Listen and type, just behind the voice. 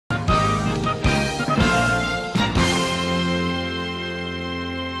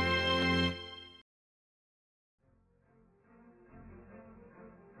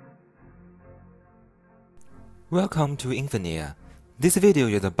Welcome to INFINAIR. This video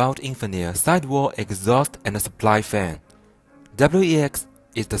is about INFINAIR Sidewall Exhaust and Supply Fan. WEX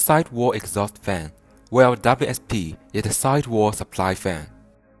is the sidewall exhaust fan, while WSP is the sidewall supply fan.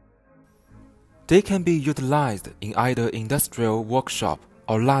 They can be utilized in either industrial workshop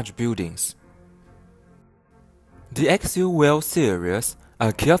or large buildings. The axial wheel series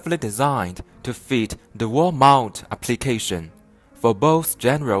are carefully designed to fit the wall mount application for both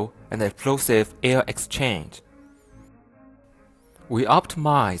general and explosive air exchange. We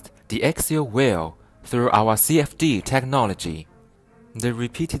optimized the axial wheel through our CFD technology. The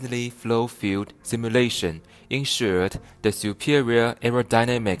repeatedly flow-filled simulation ensured the superior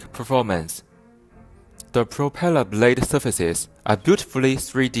aerodynamic performance. The propeller blade surfaces are beautifully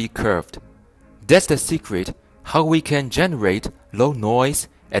 3D curved. That's the secret how we can generate low noise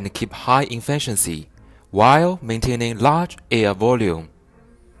and keep high efficiency while maintaining large air volume.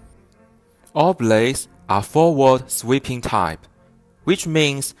 All blades are forward sweeping type, which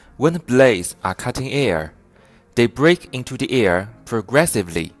means when blades are cutting air, they break into the air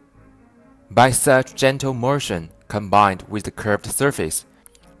progressively. By such gentle motion combined with the curved surface,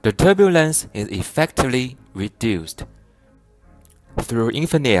 the turbulence is effectively reduced. Through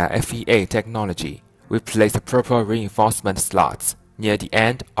INFINAIR FEA technology, we place proper reinforcement slots near the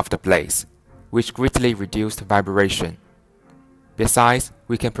end of the blades, which greatly reduce vibration. Besides,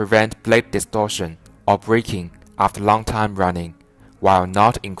 we can prevent blade distortion or breaking after long time running, while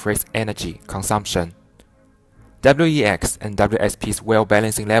not increase energy consumption. WEX and WSP's wheel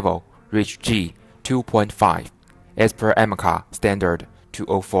balancing level reach G 2.5 as per AMCA standard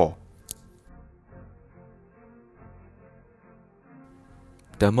 204.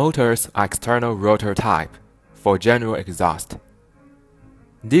 The motors are external rotor type for general exhaust.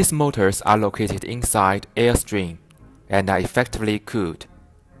 These motors are located inside airstream and are effectively cooled.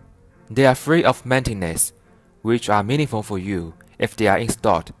 They are free of maintenance, which are meaningful for you if they are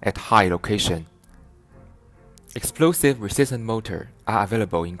installed at high location. Explosive resistant motors are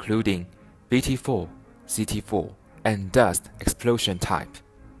available including BT4, CT4, and dust explosion type.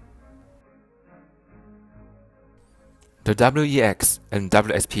 The WEX and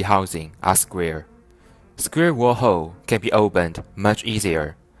WSP housing are square. Square wall hole can be opened much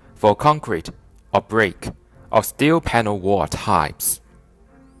easier for concrete or brick or steel panel wall types.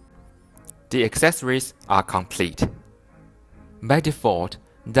 The accessories are complete. By default,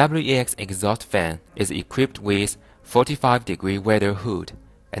 WEX exhaust fan is equipped with 45-degree weather hood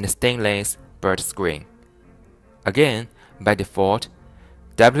and stainless bird screen. Again, by default,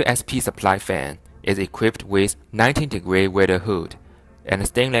 WSP supply fan is equipped with 19-degree weather hood and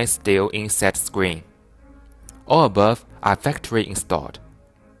stainless steel inset screen. All above are factory installed,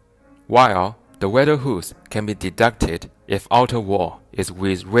 while the weather hoods can be deducted if outer wall is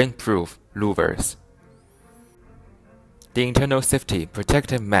with rainproof louvers. The internal safety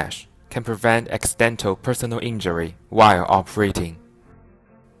protective mesh can prevent accidental personal injury while operating.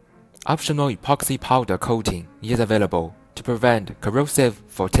 Optional epoxy powder coating is available to prevent corrosive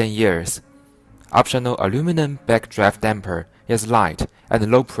for 10 years. Optional aluminum backdraft damper is light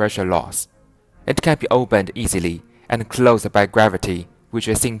and low pressure loss. It can be opened easily and closed by gravity, which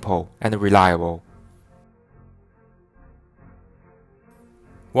is simple and reliable.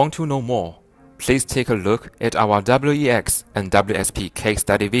 Want to know more? Please take a look at our WEX and WSP case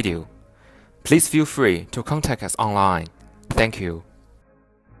study video. Please feel free to contact us online. Thank you.